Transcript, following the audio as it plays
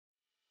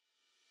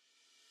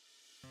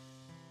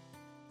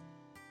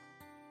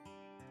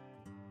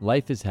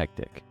Life is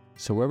hectic,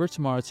 so wherever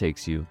tomorrow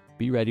takes you,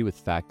 be ready with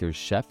Factor's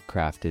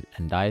chef-crafted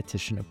and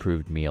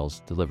dietitian-approved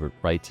meals delivered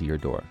right to your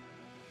door.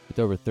 With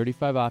over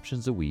 35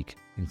 options a week,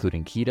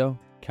 including keto,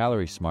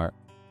 calorie smart,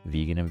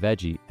 vegan and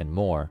veggie, and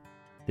more,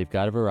 they've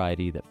got a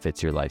variety that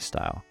fits your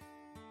lifestyle.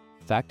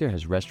 Factor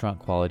has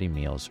restaurant-quality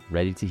meals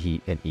ready to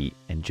heat and eat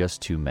in just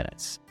 2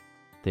 minutes.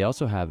 They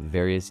also have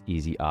various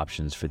easy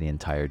options for the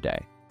entire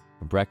day,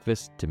 from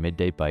breakfast to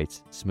midday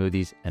bites,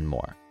 smoothies, and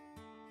more.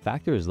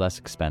 Factor is less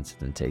expensive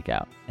than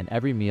takeout, and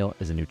every meal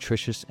is a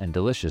nutritious and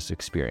delicious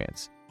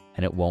experience,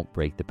 and it won't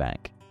break the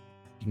bank.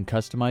 You can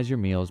customize your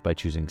meals by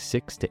choosing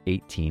 6 to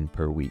 18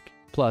 per week.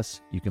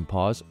 Plus, you can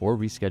pause or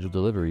reschedule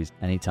deliveries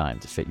anytime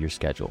to fit your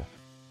schedule.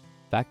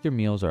 Factor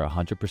meals are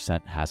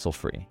 100%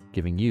 hassle-free,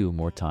 giving you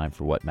more time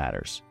for what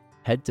matters.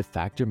 Head to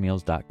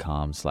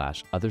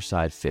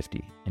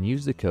factormeals.com/otherside50 and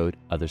use the code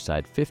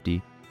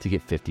otherside50 to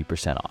get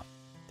 50% off.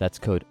 That's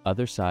code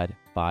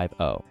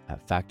otherside50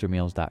 at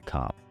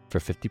factormeals.com for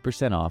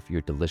 50% off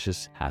your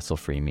delicious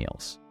hassle-free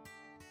meals.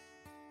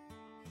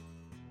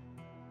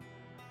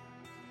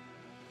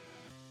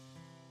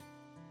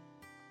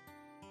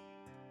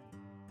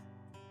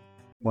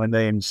 My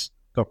name's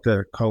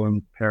Dr.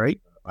 Colin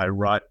Perry. I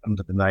write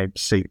under the name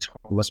C.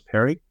 Thomas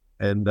Perry,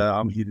 and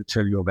I'm here to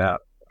tell you about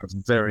a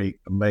very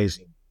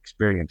amazing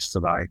experience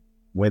that I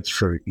went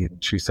through in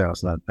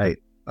 2008.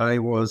 I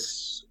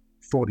was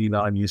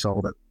 49 years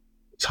old at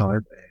the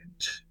time,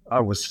 and I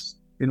was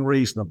in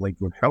reasonably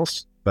good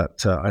health,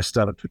 but I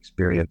started to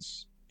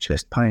experience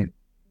chest pain,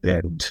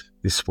 and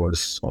this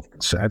was of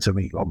concern to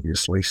me,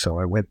 obviously. So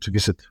I went to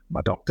visit my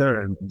doctor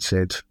and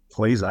said,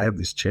 please, I have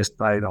this chest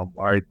pain. I'm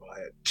worried by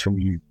it. Can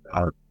you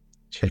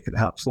check it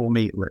out for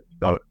me? Let me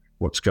know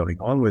what's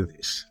going on with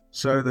this.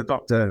 So the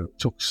doctor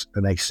took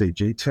an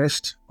ECG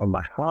test on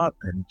my heart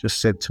and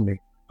just said to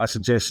me, I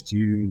suggest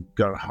you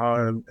go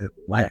home and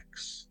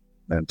relax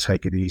and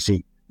take it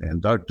easy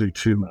and don't do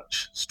too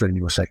much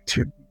strenuous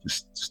activity.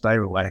 Just stay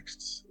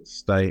relaxed,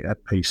 stay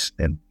at peace,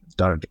 and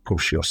don't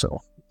push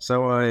yourself.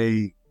 So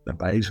I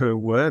obeyed her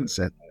words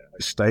and I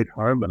stayed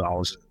home, and I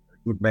was a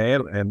good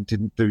man and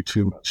didn't do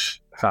too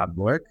much hard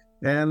work.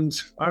 And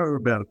over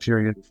about a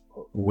period of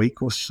a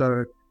week or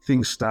so,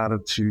 things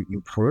started to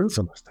improve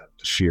and I started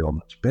to feel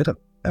much better.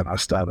 And I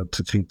started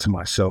to think to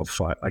myself,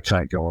 I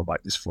can't go on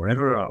like this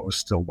forever. I was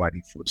still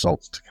waiting for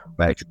results to come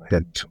back, and they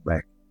hadn't come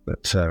back.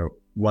 But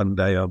one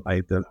day I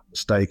made the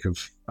mistake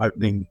of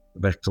opening the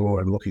back door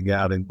and looking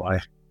out in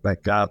my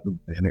back garden,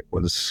 and it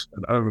was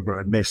an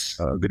overgrown mess,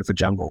 a bit of a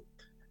jungle.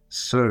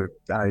 So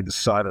I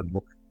decided,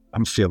 look,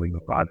 I'm feeling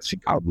all right. I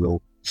think I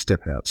will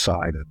step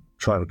outside and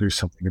try to do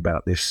something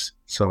about this.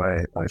 So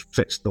I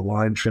fetched the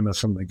line trimmer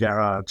from the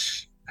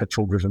garage,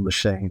 petrol-driven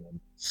machine,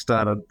 and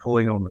started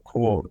pulling on the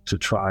cord to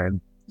try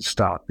and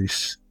start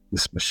this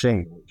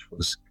machine, which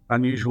was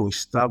unusually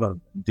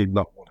stubborn and did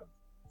not want to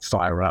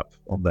fire up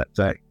on that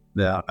day.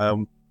 Now,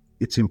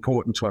 it's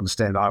important to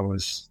understand I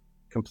was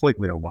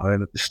completely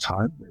alone at this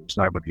time. There was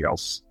nobody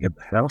else in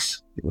the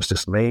house. It was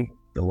just me,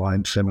 the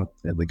line trimmer,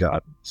 and the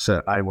garden.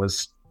 So I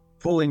was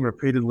pulling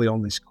repeatedly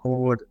on this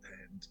cord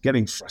and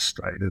getting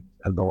frustrated,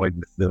 annoyed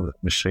with the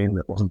machine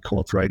that wasn't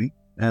cooperating.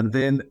 And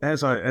then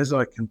as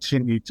I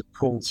continued to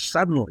pull,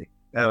 suddenly,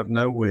 out of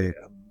nowhere,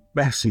 a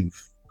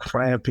massive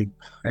cramping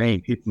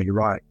pain hit me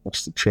right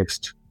across the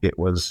chest. It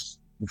was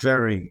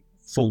very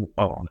full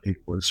on. It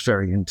was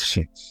very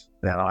intense.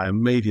 And I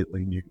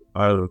immediately knew,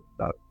 oh,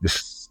 no,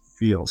 this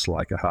feels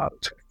like a heart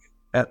attack.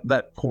 At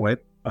that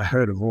point, I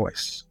heard a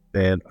voice,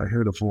 and I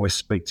heard a voice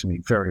speak to me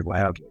very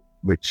loudly,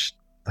 which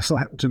doesn't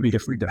happen to me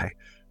every day,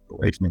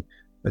 believe me.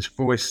 This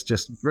voice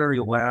just very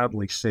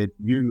loudly said,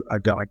 you are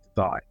going to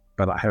die,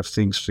 but I have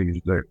things for you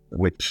to do,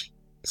 which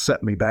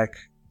set me back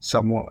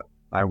somewhat.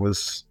 I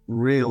was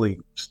really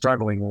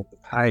struggling with the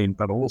pain,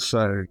 but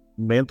also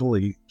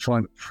mentally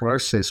trying to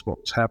process what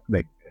was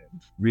happening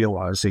and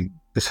realizing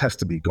this has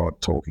to be God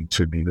talking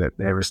to me, that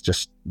there is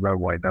just no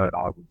way that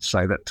I would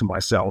say that to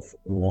myself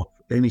or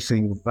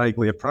anything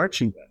vaguely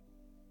approaching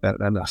that.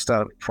 And I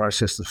started to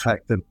process the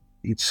fact that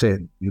it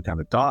said, you're going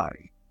to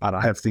die, but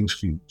I have things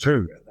for you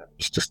too. And that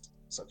was just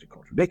such a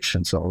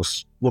contradiction. So I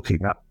was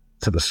looking up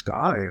to the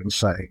sky and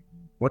saying,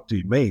 what do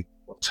you mean?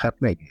 What's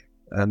happening here?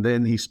 And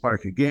then he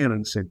spoke again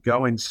and said,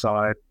 go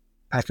inside,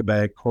 pack a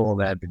bag,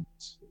 call an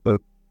ambulance. But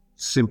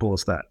simple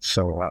as that.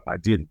 So I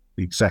did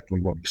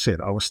exactly what he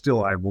said. I was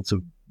still able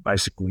to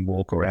basically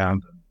walk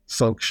around and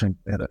function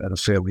at a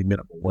fairly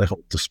minimal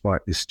level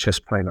despite this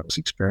chest pain I was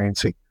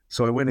experiencing.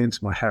 So I went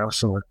into my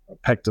house and I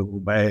packed a little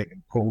bag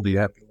and called the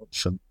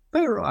ambulance, and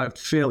they arrived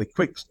fairly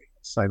quickly.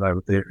 So they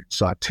were there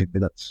inside 10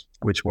 minutes,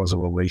 which was a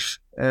relief.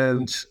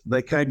 And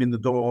they came in the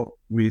door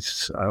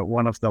with,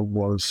 one of them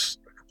was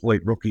a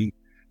complete rookie.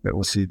 It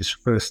was his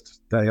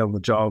first day on the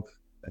job,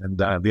 and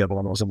the other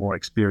one was a more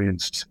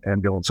experienced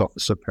ambulance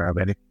officer,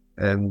 paramedic.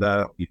 And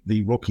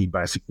the rookie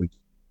basically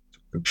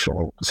took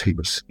control because he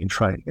was in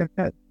training.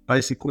 And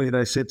basically,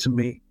 they said to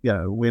me,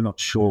 we're not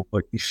sure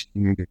if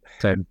you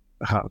had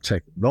a heart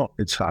attack or not.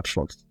 It's hard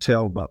for us to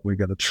tell, but we're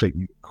going to treat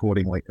you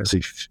accordingly as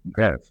if you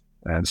have.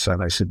 And so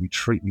they said, "We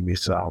treat you with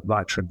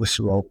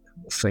nitroglycerol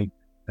morphine."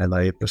 And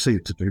they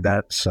proceeded to do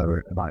that. So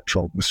a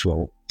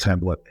nitroglycerol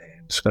tablet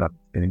and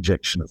an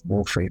injection of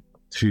morphine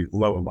to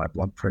lower my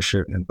blood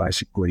pressure and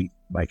basically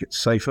make it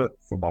safer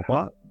for my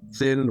heart.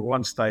 Then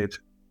once they'd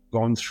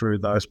gone through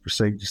those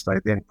procedures, they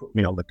then put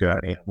me on the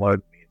gurney and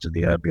loaded me into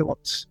the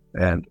ambulance.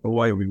 And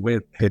away we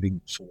went,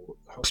 heading for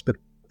the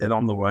hospital. And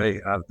on the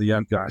way, the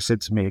young guy said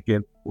to me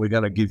again, "We're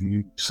going to give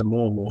you some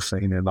more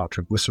morphine and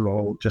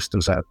nitroglycerol just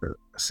as a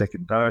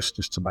second dose,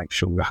 just to make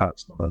sure your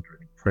heart's not under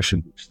any pressure,"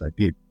 which they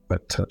did.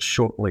 But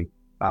shortly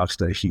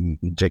after he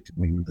injected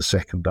me with the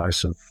second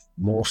dose of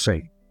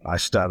morphine, I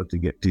started to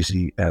get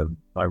dizzy, and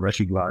I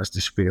recognized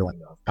this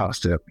feeling. I've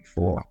passed out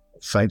before,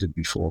 I've fainted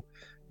before.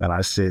 And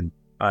I said,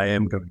 "I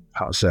am going to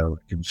pass out.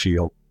 I can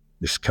feel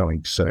this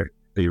coming, so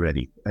be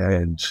ready."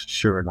 And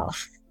sure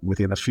enough,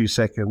 within a few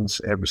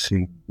seconds,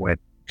 everything went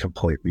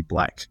completely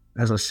black.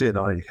 As I said,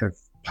 I have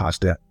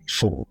passed out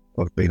before.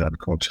 I've been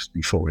unconscious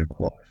before in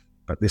my life,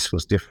 but this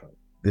was different.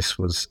 This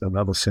was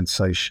another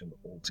sensation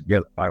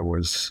altogether. I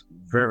was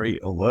very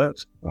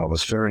alert, I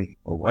was very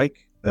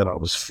awake, and I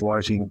was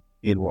floating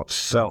in what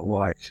felt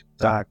like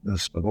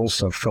darkness, but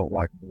also felt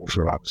like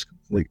water. I was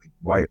completely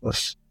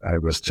weightless. I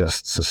was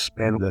just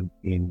suspended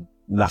in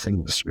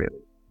nothingness,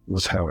 really,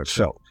 was how it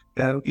felt.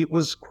 And it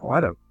was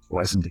quite a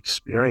pleasant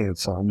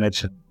experience. I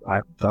imagine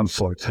I've done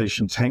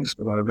flotation tanks,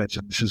 but I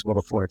imagine this is what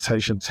a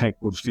flotation tank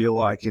would feel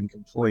like in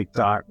complete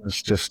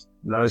darkness, just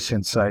no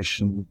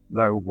sensation,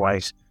 no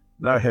weight,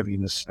 no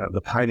heaviness.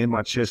 The pain in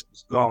my chest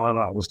was gone.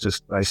 I was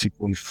just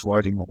basically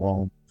floating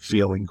along,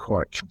 feeling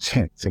quite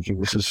content, thinking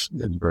this is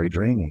very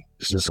dreamy.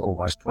 This is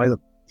almost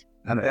pleasant.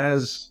 And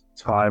as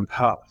time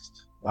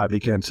passed, I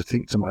began to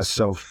think to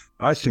myself,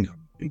 I think I'm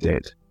going to be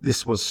dead.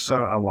 This was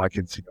so unlike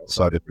anything else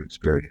I'd ever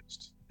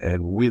experienced.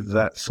 And with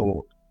that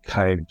thought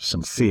came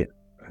some fear.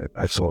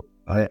 I thought,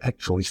 I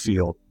actually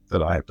feel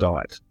that I have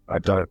died.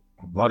 I'm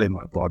not in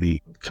my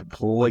body,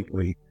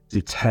 completely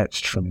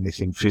detached from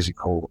anything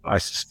physical. I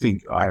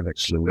think I have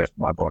actually left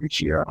my body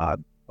here.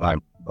 I'm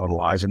not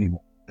alive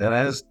anymore. And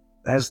as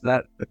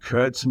that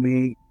occurred to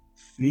me,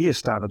 fear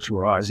started to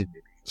rise in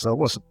me. So I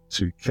wasn't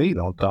too keen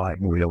on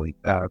dying, really.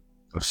 I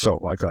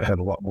felt like I had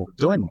a lot more to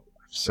do in my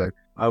life. So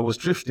I was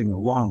drifting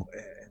along,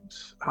 and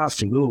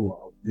after a little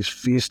while, this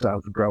fear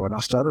started to grow, and I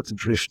started to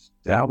drift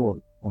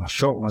downward. I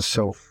felt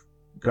myself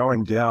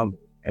going down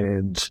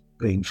and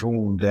being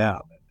drawn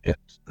down. And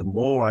the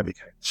more I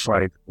became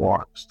afraid, the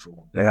more I was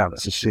drawn down,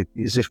 as I said,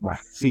 as if my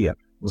fear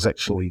was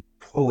actually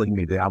pulling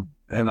me down.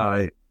 And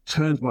I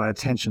turned my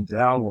attention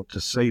downward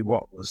to see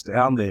what was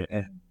down there,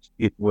 and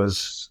it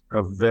was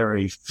a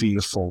very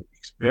fearful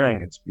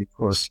experience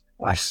because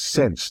I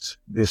sensed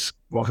this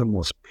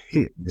bottomless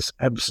pit, this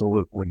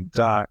absolutely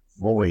dark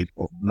void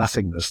of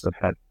nothingness that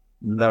had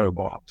no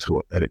bottom to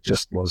it, that it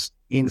just was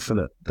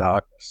infinite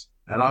darkness.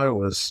 And I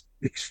was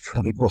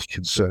extremely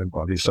concerned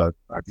by this. I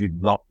did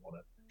not want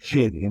to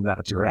head in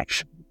that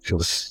direction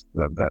because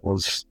that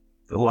was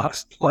the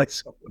last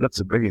place I wanted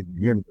to be in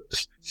the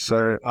universe.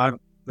 So I've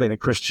been a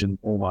Christian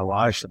all my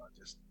life, and I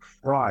just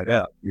cried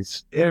out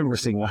with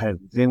everything I had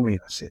within me.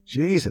 I said,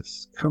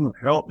 "Jesus, come and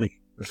help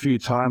me." A few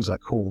times I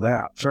called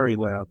out very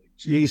loudly,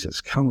 "Jesus,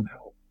 come and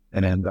help."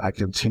 And I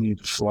continued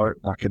to float.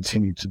 I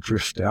continued to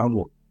drift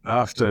downward.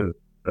 After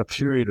a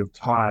period of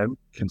time,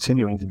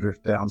 continuing to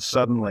drift down,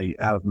 suddenly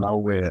out of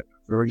nowhere, a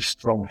very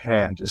strong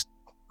hand just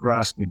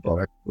grasped me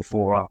by the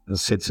forearm and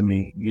said to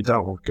me, "You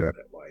don't want to go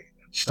that way."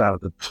 And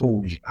started to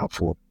pull me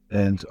upward.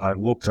 And I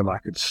looked and I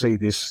could see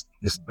this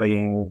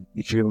being,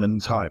 human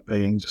type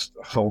being, just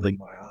holding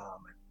my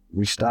arm.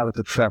 We started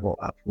to travel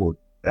upward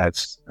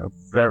at a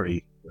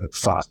very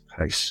fast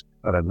pace.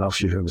 I don't know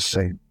if you've ever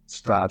seen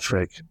Star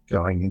Trek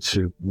going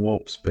into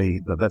warp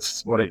speed, but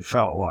that's what it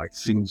felt like.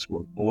 Things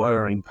were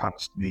blurring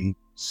past me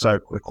so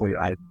quickly.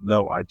 I had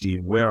no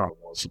idea where I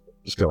was, what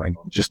was going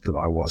on, just that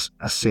I was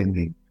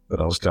ascending,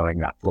 that I was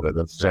going upward at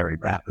a very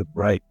rapid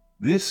rate.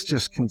 This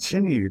just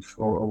continued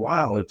for a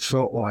while. It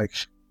felt like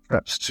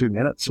perhaps 2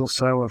 minutes or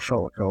so. I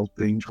felt like I was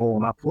being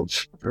drawn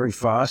upwards very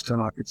fast,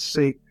 and I could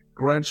see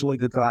gradually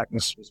the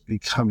darkness was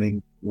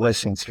becoming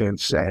less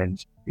intense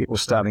and it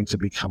was starting to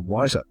become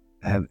lighter.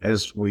 And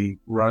as we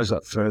rose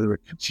up further,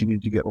 it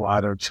continued to get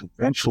lighter until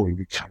eventually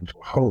we came to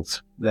a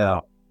halt.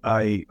 Now,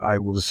 I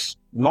was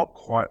not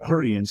quite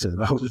oriented.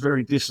 I was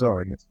very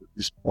disoriented at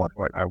this point.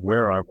 I didn't know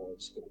where I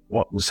was,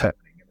 what was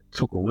happening. And it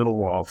took a little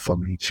while for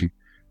me to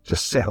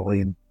settle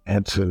in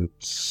and to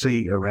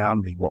see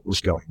around me what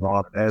was going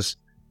on. As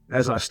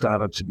I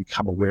started to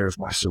become aware of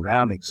my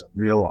surroundings, I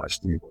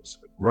realized there was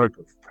a group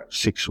of perhaps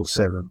 6 or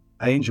 7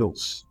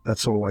 angels.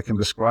 That's all I can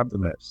describe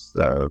them as,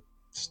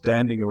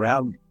 standing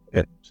around me.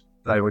 And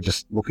they were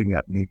just looking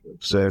at me,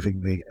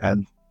 observing me,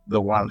 and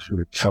the one who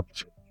had come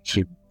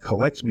to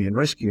collect me and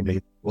rescue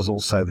me was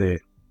also there,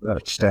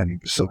 standing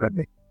beside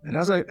me. And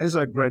as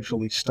I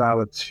gradually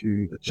started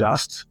to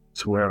adjust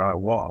to where I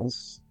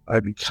was, I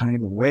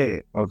became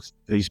aware of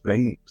these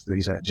beings,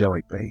 these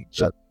angelic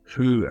beings,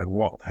 who and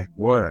what they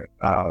were.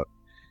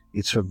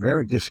 it's a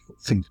very difficult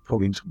thing to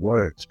put into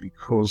words,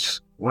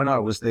 because when I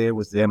was there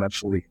with them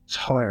actually the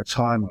entire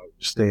time I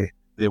was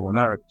there were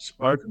no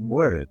spoken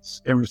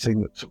words.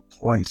 Everything that took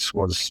place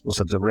was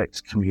a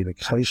direct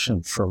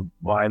communication from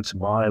mind to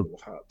mind or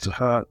heart to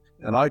heart.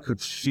 And I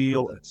could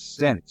feel and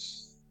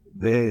sense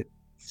their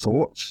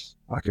thoughts.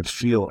 I could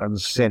feel and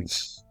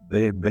sense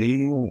their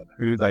being,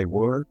 who they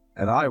were.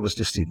 And I was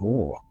just in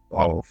awe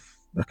of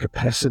the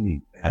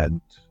capacity and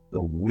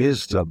the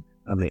wisdom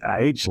and the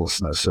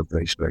agelessness of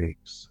these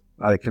beings.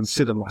 I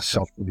consider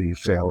myself to be a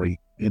fairly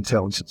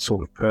intelligent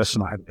sort of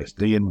person. I had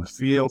SD in my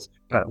field,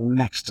 but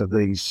next to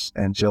these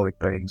angelic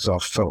beings, I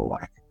felt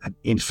like an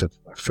infant.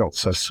 I felt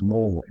so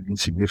small and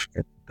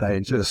insignificant. They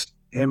just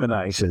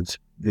emanated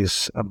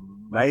this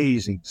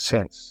amazing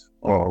sense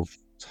of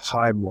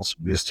timeless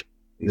wisdom,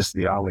 is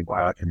the only way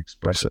I can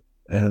express it.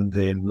 And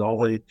their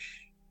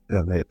knowledge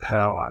and their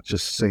power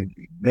just seemed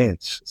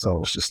immense. So I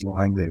was just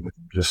lying there with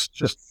them,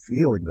 just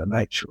feeling the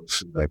nature of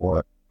who they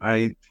were.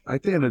 I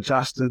then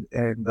adjusted,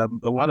 and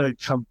the one who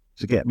come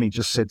to get me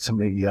just said to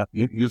me,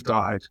 you've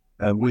died,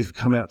 and we've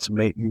come out to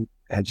meet you,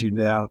 and you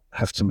now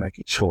have to make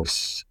a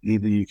choice.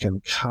 Either you can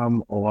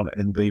come on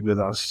and be with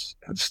us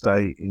and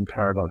stay in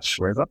paradise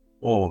forever,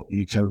 or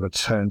you can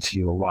return to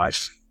your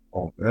life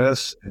on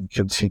earth and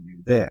continue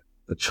there.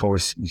 The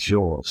choice is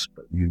yours,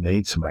 but you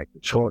need to make the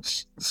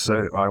choice.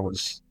 So I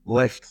was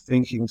left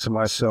thinking to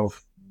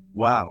myself,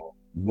 wow,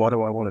 what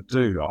do I want to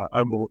do?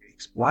 I will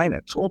explain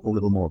it, talk a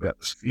little more about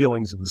the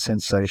feelings and the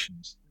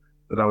sensations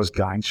that I was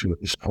going through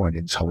at this point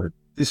in time.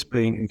 This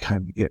being who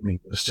came to get me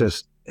was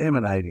just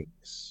emanating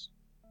this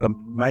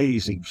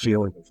amazing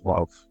feeling of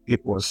love.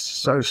 It was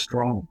so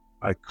strong,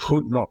 I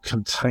could not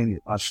contain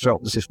it. I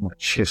felt as if my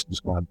chest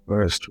was going to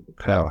burst with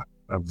the power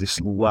of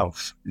this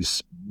love,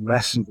 this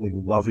massively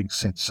loving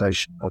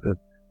sensation that had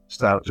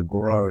started to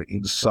grow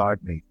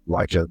inside me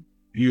like a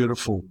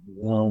beautiful,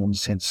 warm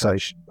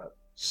sensation, but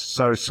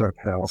so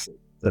powerful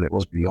that it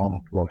was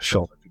beyond what a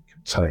shoulder could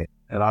contain.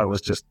 And I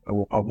was just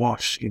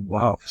awash in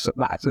love. So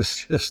that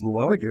was just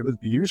loving it. It was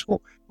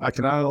beautiful. I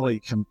can only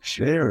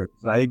compare it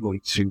vaguely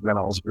to when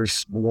I was a very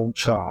small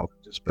child,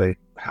 just being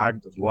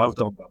hugged and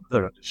loved on by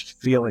mother and just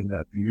feeling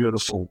that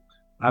beautiful,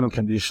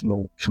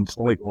 unconditional,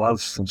 complete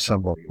love from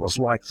somebody. It was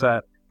like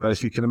that. But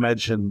if you can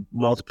imagine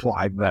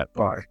multiplying that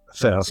by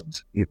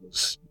 1,000, it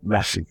was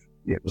massive.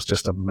 It was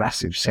just a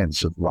massive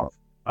sense of love.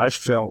 I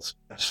felt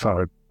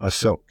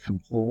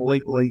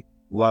completely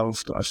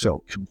loved. I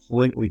felt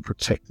completely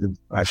protected.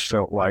 I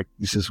felt like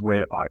this is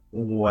where I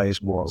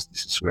always was.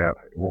 This is where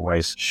I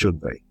always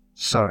should be.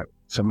 So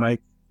to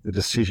make the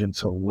decision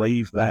to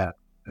leave that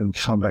and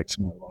come back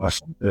to my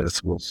life on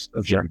earth was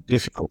a very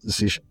difficult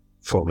decision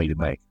for me to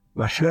make.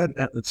 I heard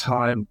at the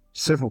time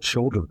several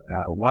children.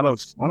 One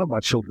of my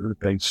children had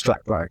been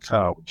struck by a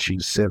car when she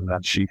was 7,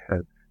 and she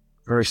had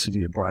very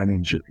severe brain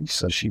injury,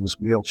 so she was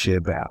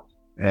wheelchair bound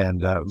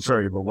and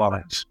very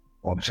reliant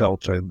on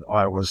help. And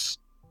I was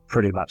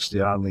pretty much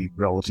the only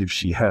relative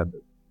she had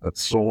that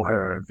saw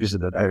her and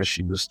visited her.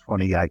 She was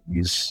 28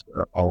 years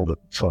old at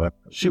the time.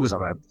 She was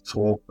unable to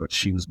talk, but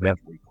she was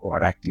mentally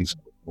quite active.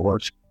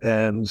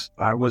 And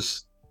I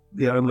was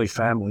the only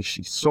family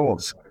she saw,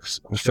 so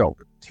I felt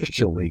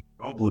particularly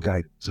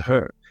obligated to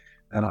her.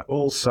 And I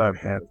also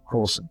had, of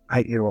course, an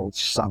 8-year-old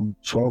son,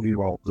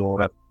 12-year-old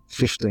daughter,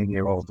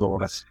 15-year-old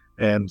daughter,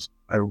 and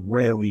I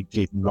really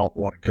did not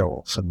want to go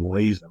off and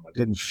leave them. I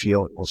didn't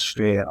feel it was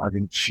fair. I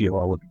didn't feel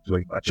I would be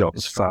doing my job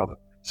as father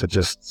to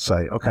just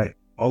say, okay,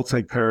 I'll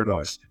take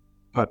paradise.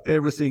 But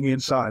everything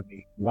inside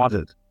me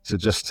wanted to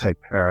just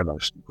take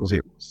paradise because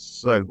it was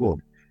so good.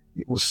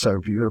 It was so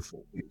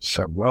beautiful. It was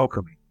so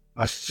welcoming.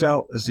 I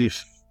felt as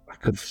if I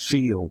could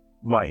feel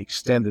my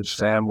extended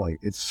family.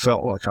 It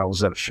felt like I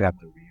was at a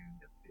family reunion.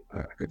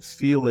 I could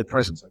feel their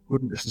presence. I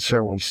couldn't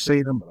necessarily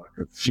see them, but I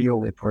could feel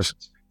their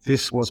presence.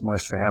 This was my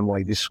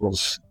family. This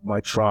was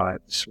my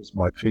tribe. This was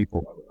my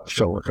people. I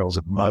felt like I was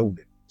among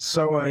them.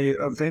 So I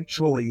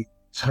eventually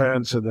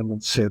turned to them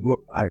and said,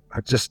 look, I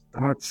just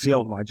don't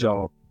feel my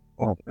job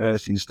on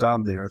earth is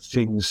done. There are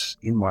things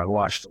in my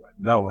life that I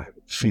know I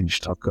haven't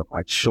finished. I've got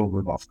my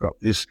children. I've got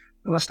this.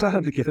 And I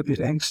started to get a bit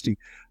angsty,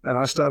 and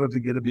I started to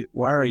get a bit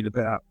worried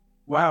about,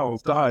 wow,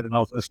 I've died and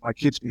I've left my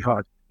kids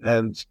behind.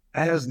 And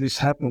as this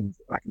happened,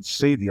 I could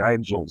see the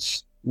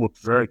angels look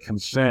very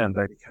concerned.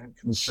 They became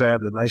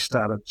concerned, and they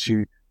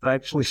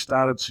actually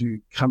started to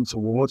come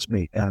towards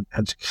me and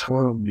to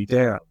calm me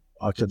down.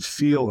 I could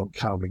feel them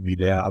calming me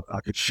down.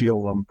 I could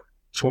feel them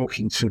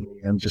talking to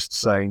me and just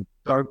saying,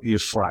 don't be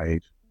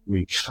afraid.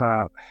 We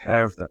can't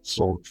have that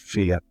sort of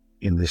fear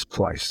in this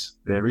place.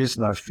 There is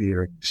no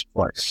fear in this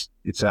place.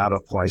 It's out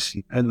of place.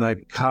 And they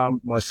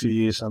calmed my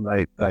fears, and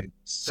they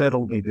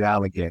settled me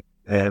down again.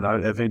 And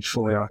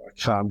eventually I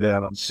calmed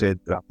down and said,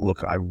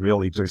 look, I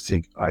really do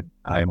think I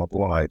am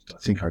obliged. I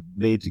think I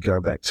need to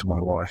go back to my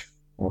life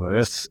on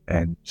earth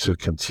and to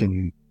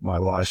continue my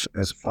life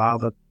as a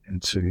father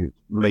and to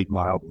meet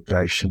my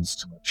obligations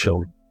to my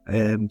children.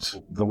 And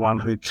the one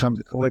who'd come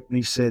to collect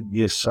me said,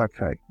 yes,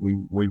 okay,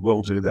 we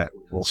will do that.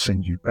 We'll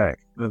send you back.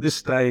 At this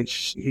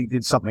stage, he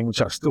did something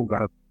which I still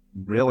don't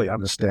really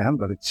understand,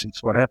 but it's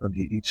what happened.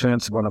 He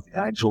turned to one of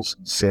the angels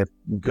and said,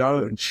 go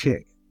and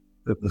check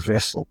that the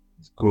vessel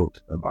is good.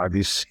 And by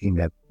this, he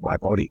meant my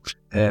body.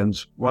 And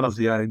one of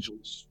the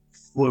angels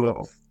flew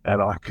off,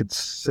 and I could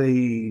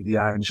see the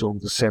angel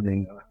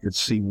descending. I could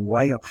see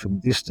way off in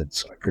the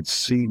distance. I could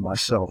see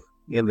myself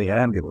in the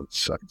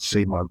ambulance. I could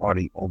see my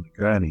body on the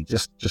gurney,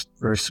 just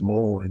very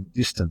small in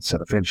distance.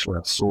 And eventually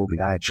I saw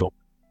the angel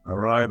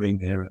arriving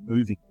there and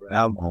moving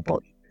around my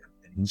body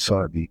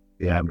inside the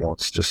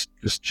ambulance, just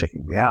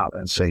checking me out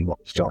and seeing what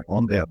was going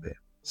on down there.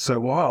 So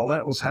while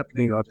that was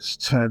happening, I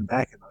just turned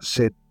back and I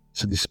said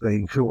to this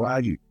being, who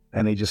are you?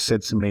 And he just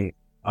said to me,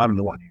 I'm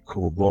the one you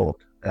call Lord.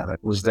 And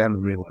it was then the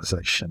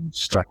realization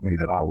struck me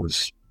that I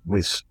was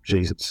with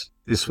Jesus.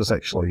 This was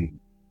actually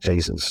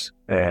Jesus.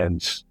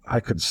 And I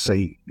could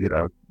see,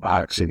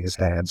 marks in his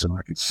hands, and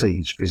I could see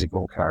his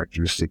physical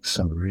characteristics,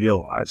 and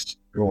realized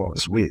who I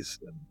was with.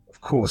 And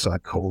of course, I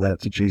called out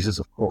to Jesus.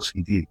 Of course,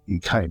 he did. He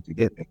came to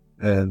get me.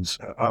 And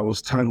I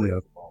was totally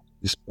overwhelmed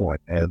at this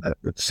point. And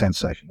the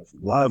sensation of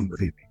love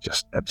within me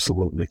just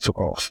absolutely took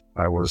off.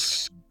 I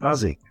was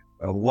buzzing,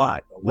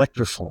 alight,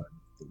 electrifying,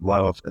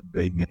 love and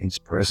being in his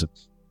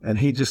presence. And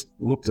he just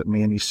looked at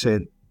me and he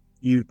said,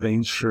 you've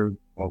been through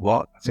a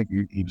lot. I think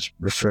he was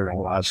referring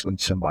largely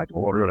to my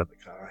daughter and the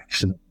car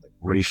accident, the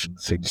grief and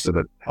things that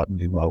had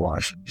happened in my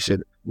life. And he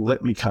said,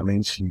 let me come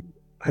into you.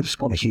 I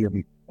just want to hear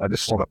you. I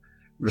just want to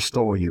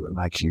restore you and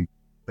make you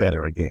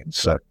better again.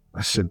 So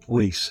I said,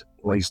 please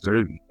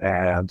do.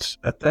 And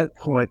at that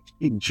point,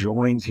 he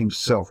joined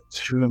himself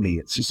to me.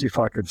 It's as if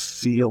I could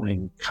feel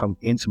him come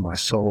into my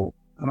soul.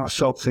 And I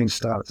felt things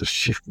started to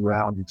shift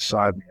around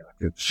inside me.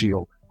 I could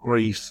feel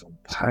grief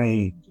and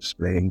pain just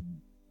being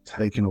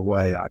taken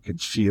away. I could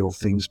feel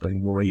things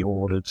being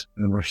reordered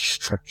and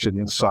restructured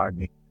inside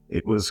me.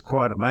 It was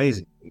quite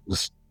amazing. It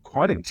was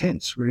quite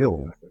intense,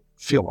 really. I could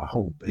feel my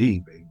whole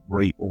being being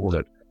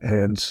reordered.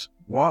 And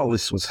while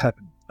this was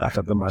happening, I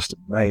had the most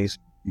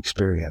amazing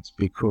experience,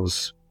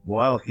 because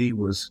while he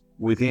was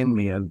within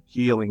me and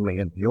healing me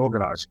and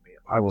reorganizing me,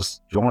 I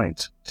was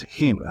joined to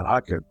him, and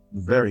I could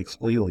very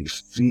clearly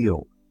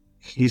feel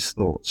his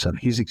thoughts and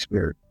his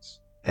experience.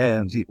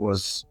 And it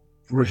was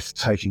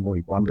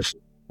breathtakingly wonderful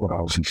what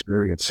I was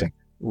experiencing.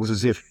 It was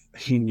as if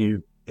he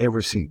knew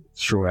everything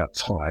throughout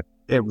time,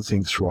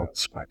 everything throughout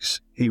space.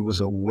 He was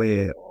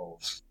aware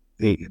of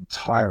the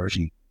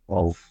entirety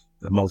of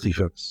the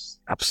multiverse.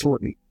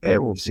 Absolutely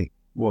everything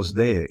was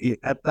there.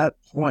 At that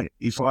point,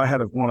 if I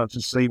had wanted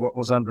to see what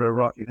was under a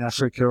rock in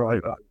Africa, I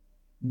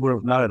would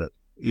have known it.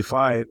 If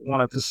I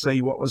wanted to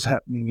see what was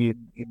happening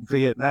in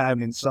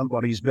Vietnam in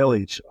somebody's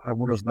village, I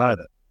would have known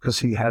it, because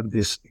he had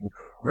this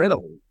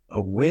incredible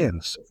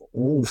awareness of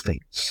all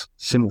things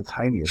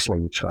simultaneously,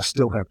 which I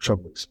still have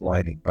trouble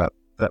explaining, but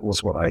that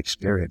was what I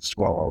experienced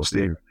while I was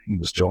there. He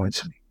was joined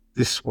to me.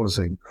 This was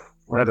an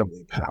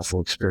incredibly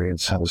powerful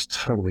experience and has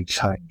totally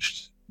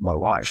changed my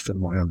life and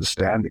my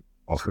understanding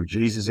of who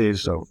Jesus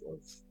is, of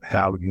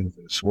how the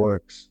universe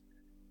works,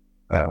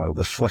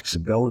 the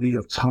flexibility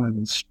of time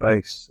and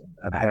space,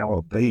 and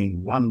how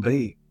one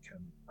being can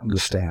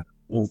understand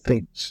all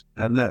things.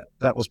 And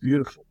that was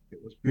beautiful.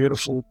 It was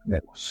beautiful, and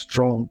it was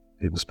strong,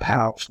 it was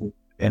powerful,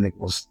 and it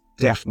was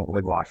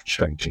definitely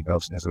life-changing.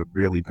 I've never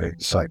really been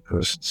the same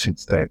person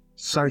since then.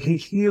 So he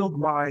healed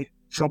my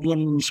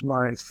problems,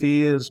 my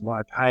fears,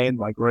 my pain,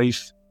 my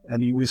grief,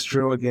 and he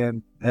withdrew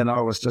again, and I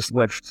was just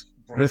left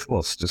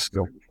breathless, just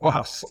going,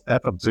 wow, what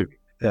happened to me?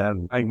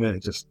 And I'm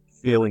just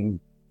feeling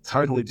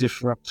totally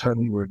different,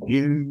 totally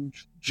renewed,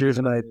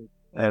 rejuvenated,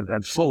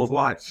 and full of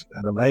life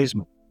and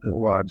amazement at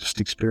what I just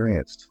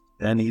experienced.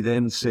 And he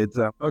then said,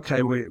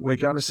 okay, we're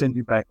going to send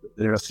you back, but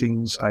there are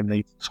things I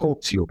need to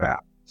talk to you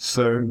about.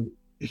 So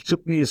he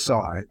took me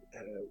aside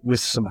with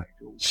some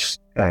angels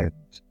and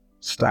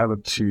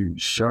started to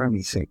show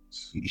me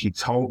things. He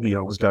told me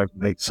I was going to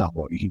meet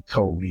somebody. He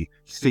told me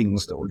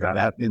things that were going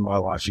to happen in my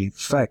life. In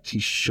fact, he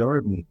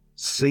showed me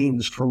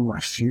scenes from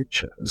my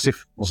future, as if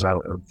it was a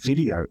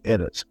video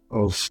edit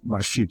of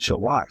my future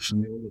life.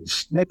 And there were little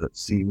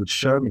snippets. He would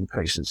show me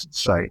pieces and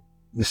say,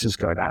 this is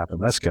going to happen,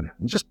 that's going to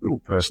happen. Just little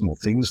personal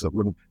things that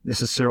wouldn't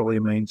necessarily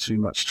mean too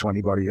much to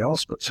anybody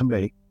else, but to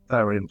me, they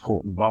were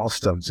important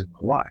milestones in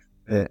my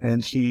life.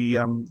 And he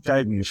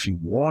gave me a few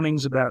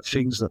warnings about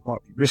things that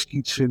might be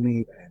risky to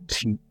me, and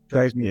he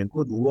gave me a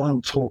good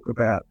long talk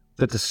about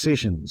the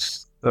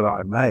decisions that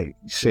I made.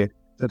 He said,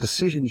 the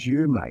decisions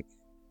you make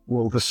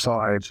will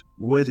decide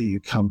whether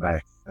you come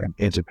back and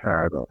enter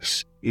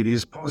paradise. It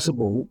is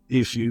possible,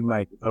 if you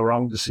make the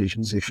wrong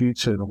decisions, if you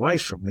turn away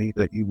from me,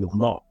 that you will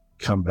not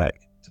come back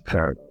to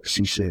paradise.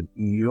 He said,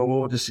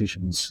 your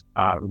decisions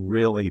are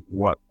really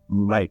what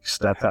makes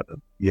that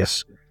happen.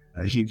 Yes.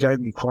 He gave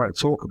me quite a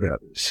talk about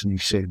this, and he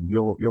said,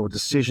 your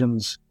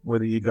decisions,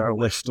 whether you go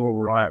left or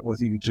right,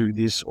 whether you do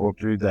this or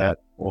do that,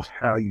 or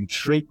how you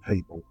treat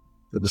people,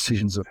 the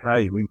decisions of how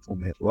you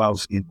implement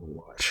love in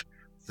your life,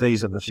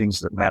 these are the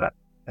things that matter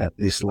at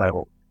this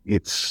level.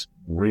 It's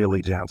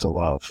really down to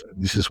love.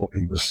 And this is what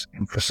he was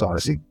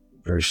emphasizing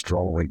very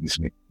strongly with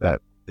me,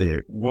 that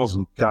there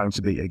wasn't going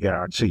to be a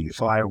guarantee.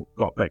 If I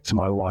got back to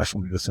my life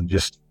on this and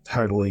just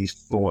totally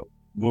thought,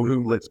 well,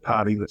 let's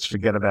party, let's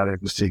forget about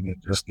everything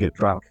and just get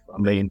drunk, I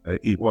mean,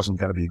 it wasn't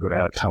going to be a good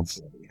outcome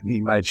for me. And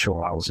he made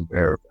sure I was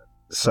aware of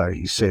it. So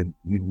he said,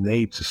 you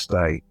need to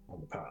stay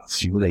on the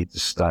path. You need to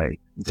stay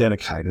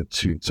dedicated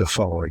to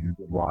following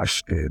your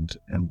life and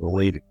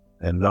believing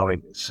and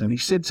knowing this. And he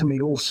said to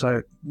me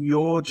also,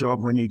 your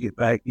job when you get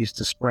back is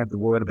to spread the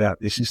word about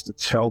this, is to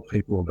tell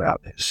people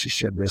about this. He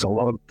said, there's a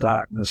lot of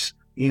darkness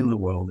in the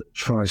world that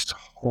tries to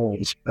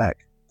hold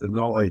back the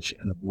knowledge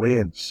and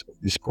awareness of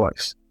this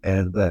place,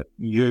 and that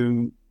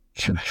you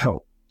can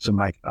help to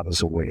make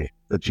others aware,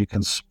 that you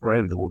can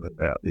spread the word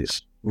about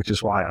this, which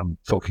is why I'm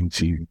talking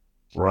to you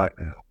right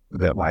now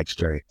about my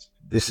experience.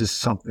 This is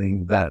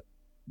something that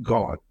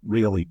God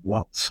really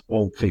wants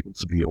all people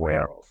to be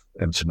aware of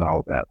and to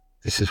know about.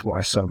 This is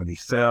why so many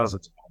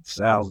thousands upon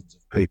thousands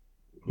of people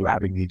who are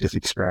having near-death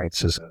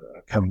experiences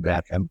are coming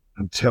back and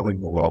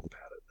telling the world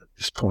about it at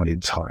this point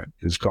in time,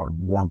 because God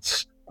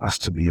wants us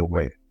to be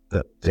aware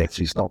that death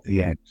is not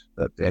the end,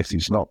 that death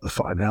is not the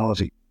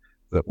finality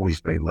that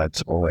we've been led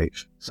to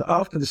believe. So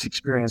after this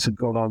experience had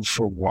gone on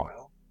for a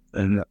while,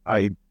 and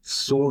I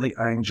saw the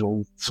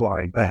angel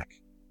flying back,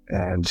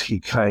 and he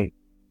came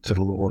to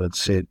the Lord and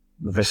said,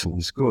 the vessel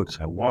is good.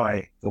 And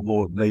why the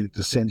Lord needed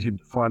to send him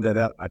to find that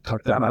out, I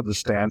don't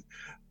understand.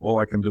 All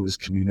I can do is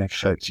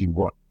communicate to you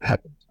what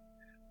happened.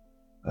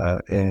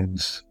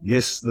 And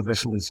yes, the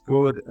vessel is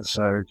good. And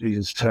so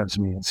Jesus turned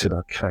to me and said,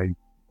 okay,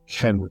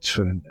 can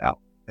return out.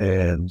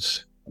 And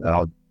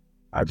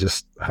I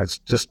just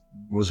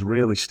was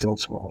really still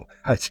small.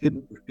 I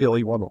didn't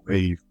really want to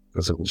leave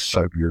because it was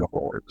so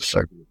beautiful. It was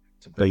so good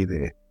to be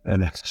there.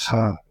 And it's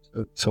hard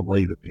to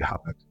leave it behind.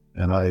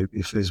 And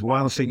if there's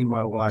one thing in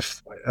my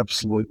life I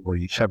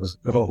absolutely have as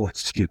a goal,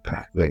 it's to get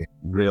back there.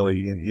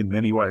 Really, in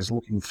many ways,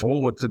 looking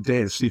forward to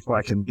death, if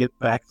I can get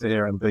back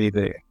there and be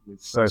there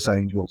with those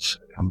angels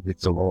and with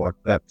the Lord,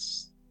 that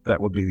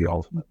would be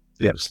the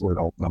absolute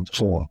ultimate. I'm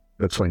torn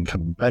between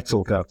coming back to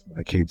look after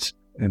my kids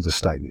and to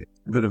stay there.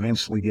 But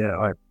eventually,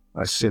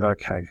 I said,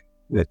 okay,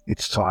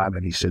 it's time.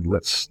 And he said,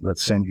 let's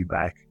send you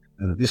back.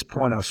 And at this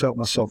point, I felt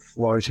myself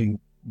floating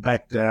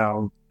back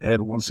down,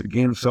 and once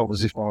again felt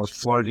as if I was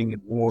floating in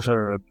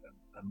water and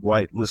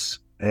weightless.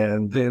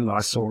 And then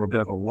I saw a bit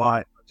of a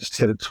light. I just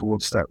headed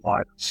towards that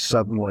light.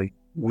 Suddenly,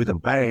 with a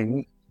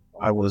bang,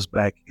 I was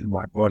back in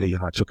my body,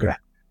 and I took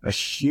a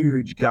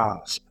huge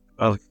gasp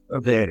of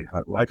there.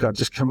 Like I'd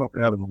just come up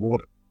out of the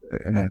water,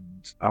 and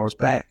I was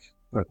back.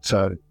 But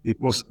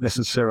it wasn't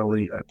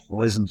necessarily a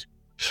pleasant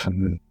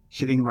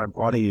hitting my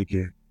body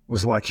again. It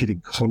was like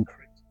hitting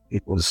concrete.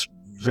 It was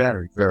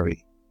very,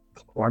 very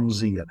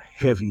clumsy and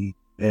heavy,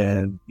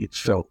 and it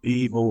felt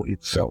evil,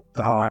 it felt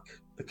dark.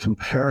 The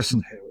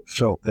comparison how it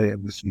felt there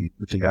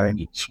with the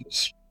angels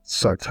was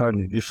so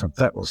totally different.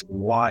 That was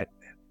light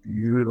and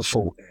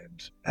beautiful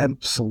and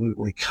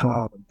absolutely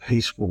calm and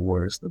peaceful,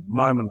 whereas the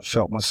moment I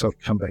felt myself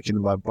come back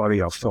into my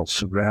body, I felt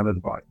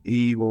surrounded by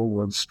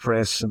evil and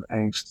stress and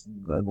angst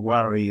and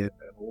worry and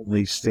all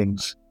these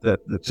things that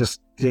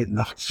just did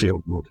not feel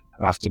good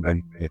after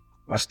being there.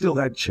 I still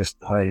had chest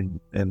pain,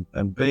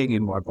 and being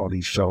in my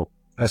body felt,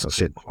 as I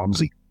said,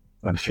 clumsy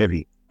and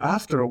heavy.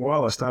 After a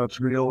while, I started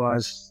to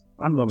realize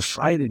I'm not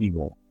afraid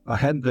anymore. I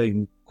had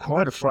been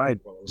quite afraid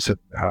while I was at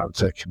the heart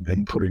attack and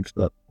being put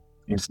into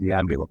the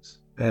ambulance.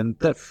 And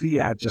that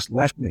fear had just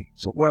left me.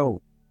 So,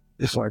 well,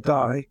 if I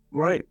die,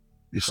 great.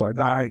 If I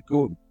die,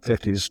 good.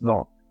 That is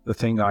not the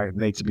thing I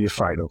need to be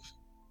afraid of.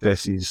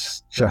 That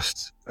is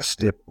just a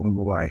step on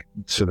the way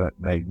to that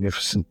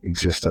magnificent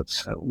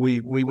existence.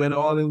 We went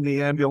on in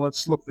the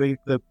ambulance. Look,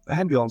 the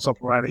ambulance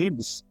operator, he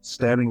was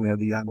standing there,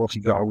 the unlucky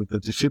guy with the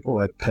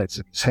defibrillator pads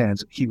in his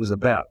hands. He was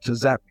about to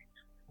zap me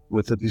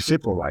with the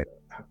defibrillator.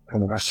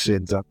 And I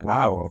said,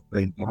 wow, I've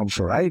been on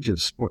for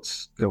ages.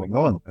 What's going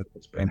on?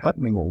 What's been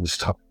happening all this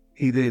time?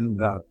 He then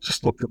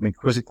just looked at me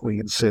quizzically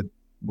and said,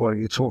 what are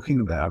you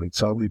talking about?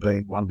 It's only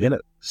been 1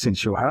 minute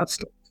since your heart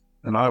stopped.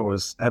 And I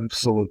was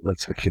absolutely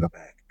taken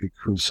aback,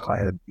 because I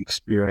had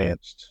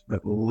experienced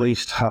at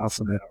least half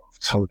an hour of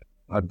time.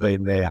 I'd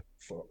been there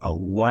for a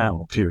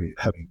long period,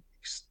 having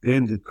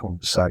extended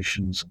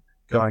conversations,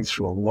 going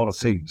through a lot of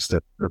things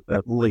that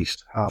at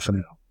least half an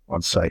hour,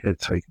 I'd say,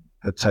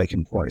 had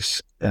taken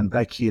place. And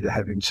back here to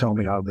have him tell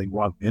me only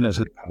 1 minute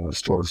had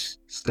passed was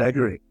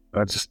staggering.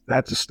 I just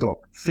had to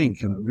stop and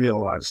think, and I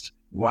realized,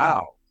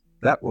 wow,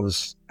 that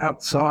was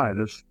outside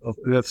of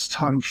Earth's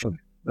time for me.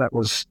 That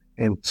was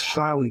an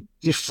entirely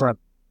different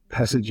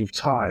passage of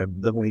time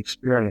than we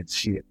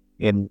experience here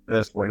in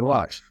earthly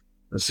life,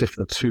 as if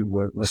the two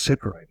were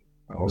separated.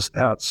 I was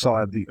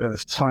outside the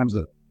Earth time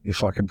zone,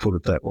 if I can put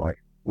it that way,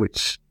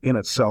 which in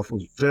itself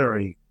was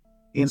very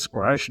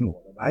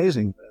inspirational and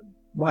amazing. And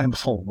my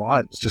whole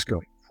mind was just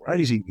going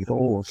crazy with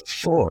all of the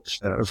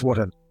thoughts of what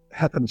had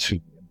happened to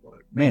me and what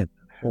it meant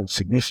and how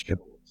significant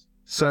it was.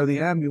 So the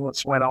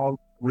ambulance went on.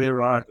 We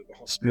arrived at the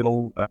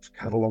hospital. To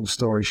cut a long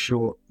story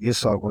short,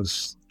 yes, I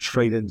was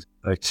treated.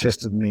 They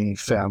tested me,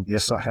 found,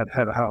 yes, I had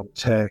a heart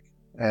attack.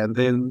 And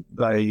then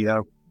they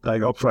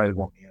they operated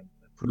on me and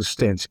put a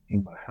stent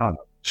in my heart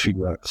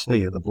to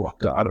clear the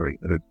blocked artery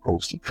that had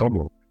caused the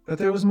problem. But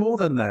there was more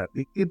than that.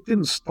 It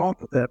didn't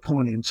stop at that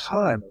point in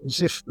time. It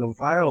was as if the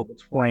veil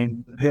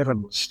between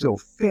heaven was still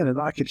thin, and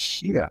I could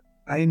hear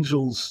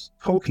angels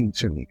talking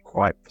to me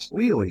quite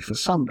clearly for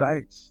some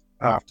days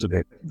after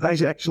that.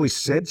 They actually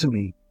said to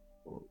me,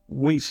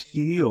 "We've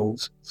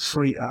healed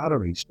 3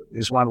 arteries, but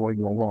there's one we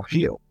will not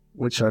heal,"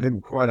 which I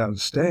didn't quite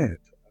understand.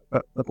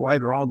 But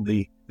later on,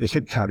 the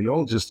head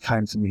cardiologist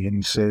came to me and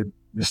he said,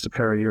 "Mr.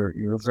 Perry,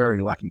 you're a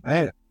very lucky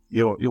man.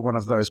 You're one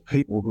of those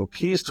people who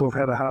appears to have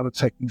had a heart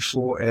attack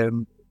before,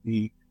 and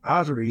the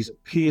arteries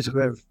appear to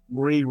have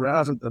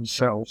rerouted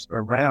themselves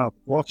around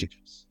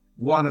blockages.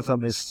 One of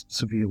them is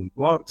severely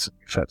blocked.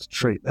 We've had to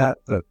treat that,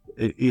 but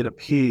it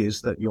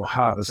appears that your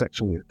heart has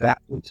actually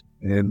adapted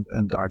and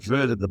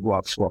diverted the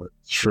blood flow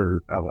through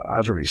other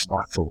arteries." And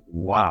I thought,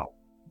 wow,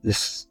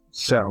 this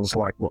sounds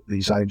like what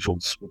these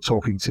angels were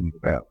talking to me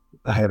about.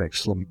 They had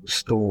actually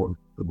restored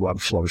the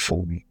blood flow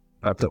for me,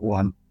 but that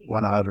one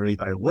artery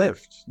they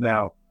left.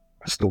 Now,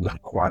 I still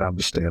don't quite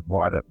understand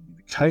why that would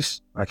be the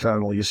case. I can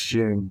only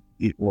assume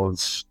it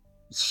was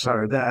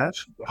so that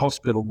the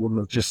hospital wouldn't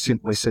have just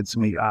simply said to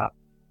me,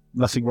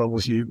 "Nothing wrong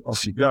with you,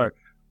 off you go."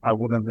 I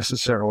wouldn't have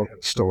necessarily had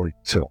a story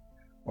to tell.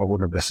 I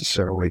wouldn't have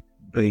necessarily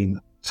been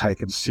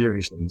taken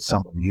seriously as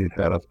somebody who'd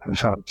had a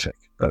heart attack.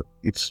 But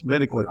it's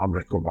medically on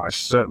record. I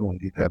certainly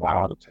did have a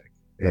heart attack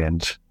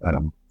and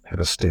had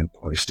a stent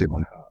placed in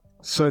my heart.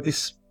 So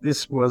this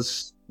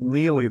was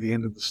nearly the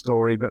end of the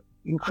story, but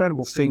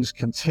incredible things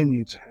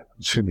continue to happen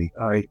to me.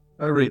 I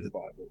read the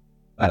Bible.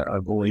 I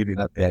believe in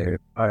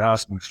it. I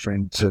asked my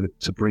friend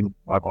to bring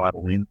my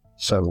Bible in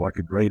so I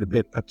could read a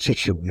bit,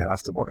 particularly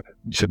after what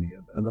happened to me.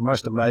 And the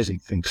most amazing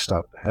things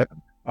started to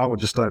happen. I would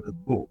just open the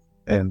book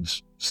and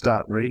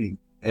start reading,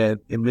 and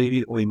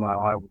immediately my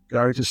eye would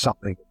go to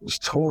something that was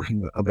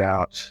talking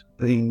about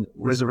being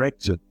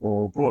resurrected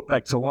or brought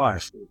back to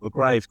life. The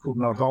grave could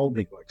not hold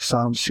me, like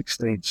Psalm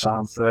 16,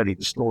 Psalm 30,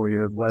 the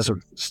story of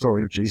Lazarus, the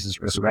story of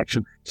Jesus'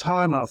 resurrection.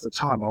 Time after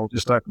time, I would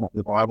just open up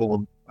the Bible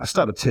and I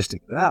started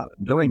testing it out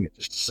and doing it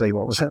just to see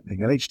what was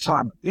happening. And each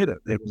time I did it,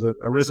 there was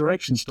a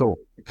resurrection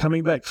story, a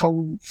coming back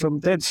from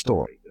dead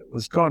story.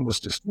 God was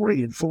just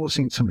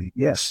reinforcing to me,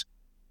 yes,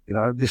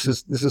 this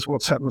is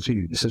what's happened to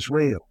you. This is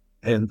real.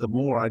 And the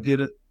more I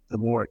did it, the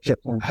more it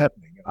kept on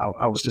happening.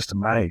 I was just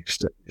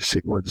amazed at this.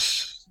 It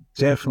was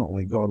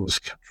definitely God was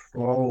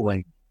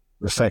controlling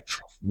the fact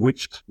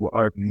which were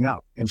opening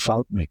up in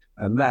front of me.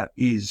 And that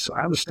is,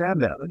 I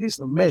understand that. It is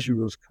the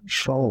measure of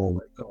control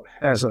that God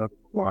has over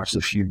the lives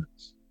of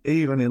humans.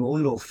 Even in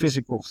little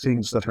physical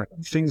things that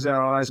happen, things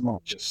our eyes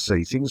might just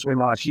see, things we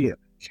might hear,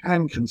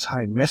 can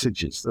contain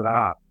messages that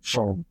are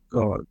from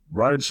God.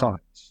 Road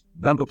signs,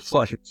 number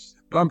plates,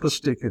 bumper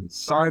stickers,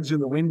 signs in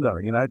the window,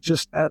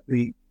 just at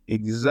the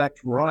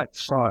exact right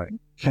time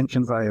can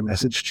convey a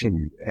message to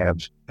you.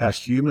 And our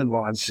human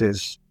mind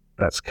says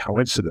that's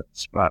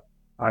coincidence, but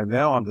I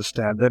now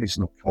understand that is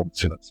not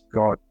coincidence.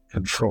 God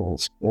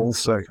controls all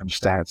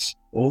circumstance,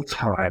 all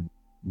time,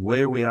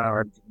 where we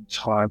are in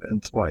time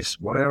and place.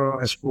 What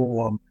our eyes fall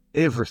on,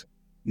 everything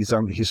is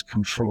under his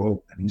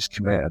control and his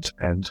command,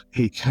 and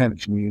he can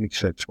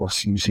communicate to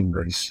us using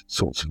these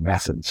sorts of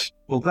methods.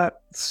 Well, that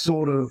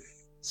sort of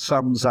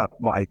sums up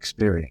my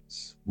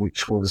experience,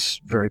 which was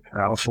very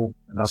powerful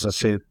and, as I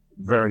said,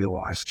 very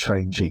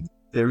life-changing.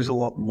 There is a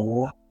lot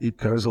more. It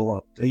goes a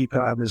lot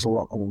deeper, and there's a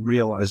lot more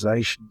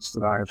realizations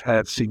that I've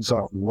had, things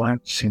I've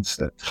learned since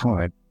that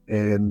time.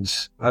 And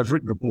I've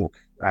written a book.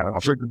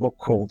 I've written a book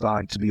called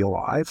Dying to Be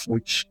Alive,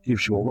 which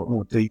gives you a lot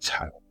more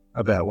detail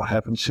about what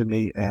happened to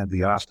me and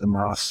the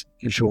aftermath.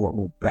 Gives you a lot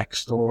more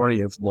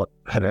backstory of what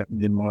had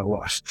happened in my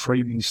life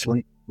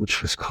previously,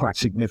 which was quite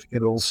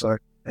significant also.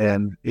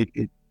 And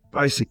it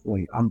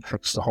basically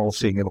unpacks the whole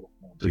thing in a lot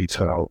more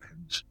detail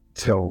and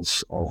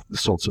tells of the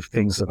sorts of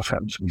things that have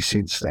happened to me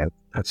since then,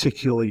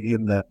 particularly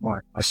in that my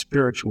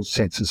spiritual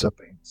senses have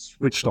been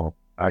switched on.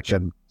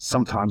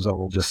 Sometimes I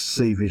will just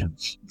see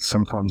visions,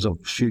 sometimes of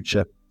the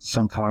future,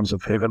 sometimes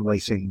of heavenly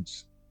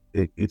things.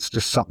 It's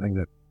just something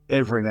that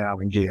every now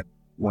and again,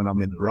 when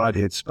I'm in the right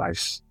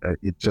headspace,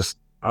 it just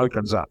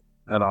opens up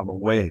and I'm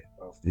aware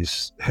of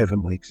this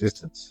heavenly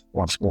existence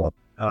once more.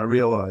 And I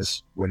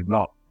realize we're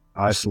not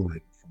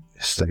isolated from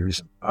this. There is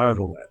an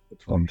overlap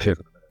between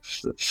heaven and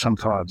earth, that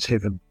sometimes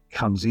heaven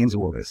comes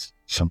into us,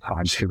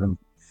 sometimes heaven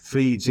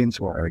feeds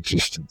into our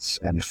existence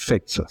and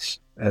affects us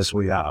as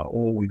we are.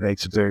 All we need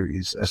to do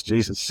is, as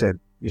Jesus said,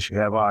 if you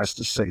have eyes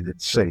to see, then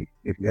see.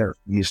 If you have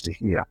ears to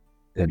hear,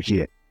 then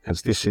hear.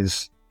 Because this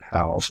is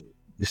powerful.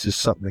 This is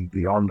something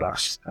beyond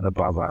us and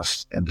above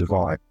us and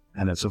divine.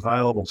 And it's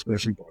available to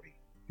everybody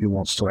who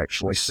wants to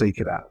actually seek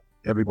it out.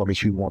 Everybody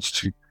who wants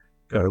to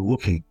go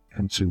looking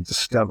and to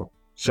discover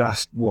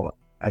just what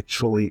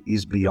actually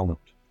is beyond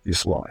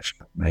this life.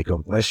 May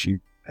God bless you,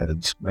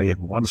 and may you have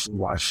a wonderful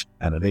life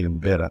and an even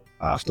better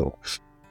afterlife.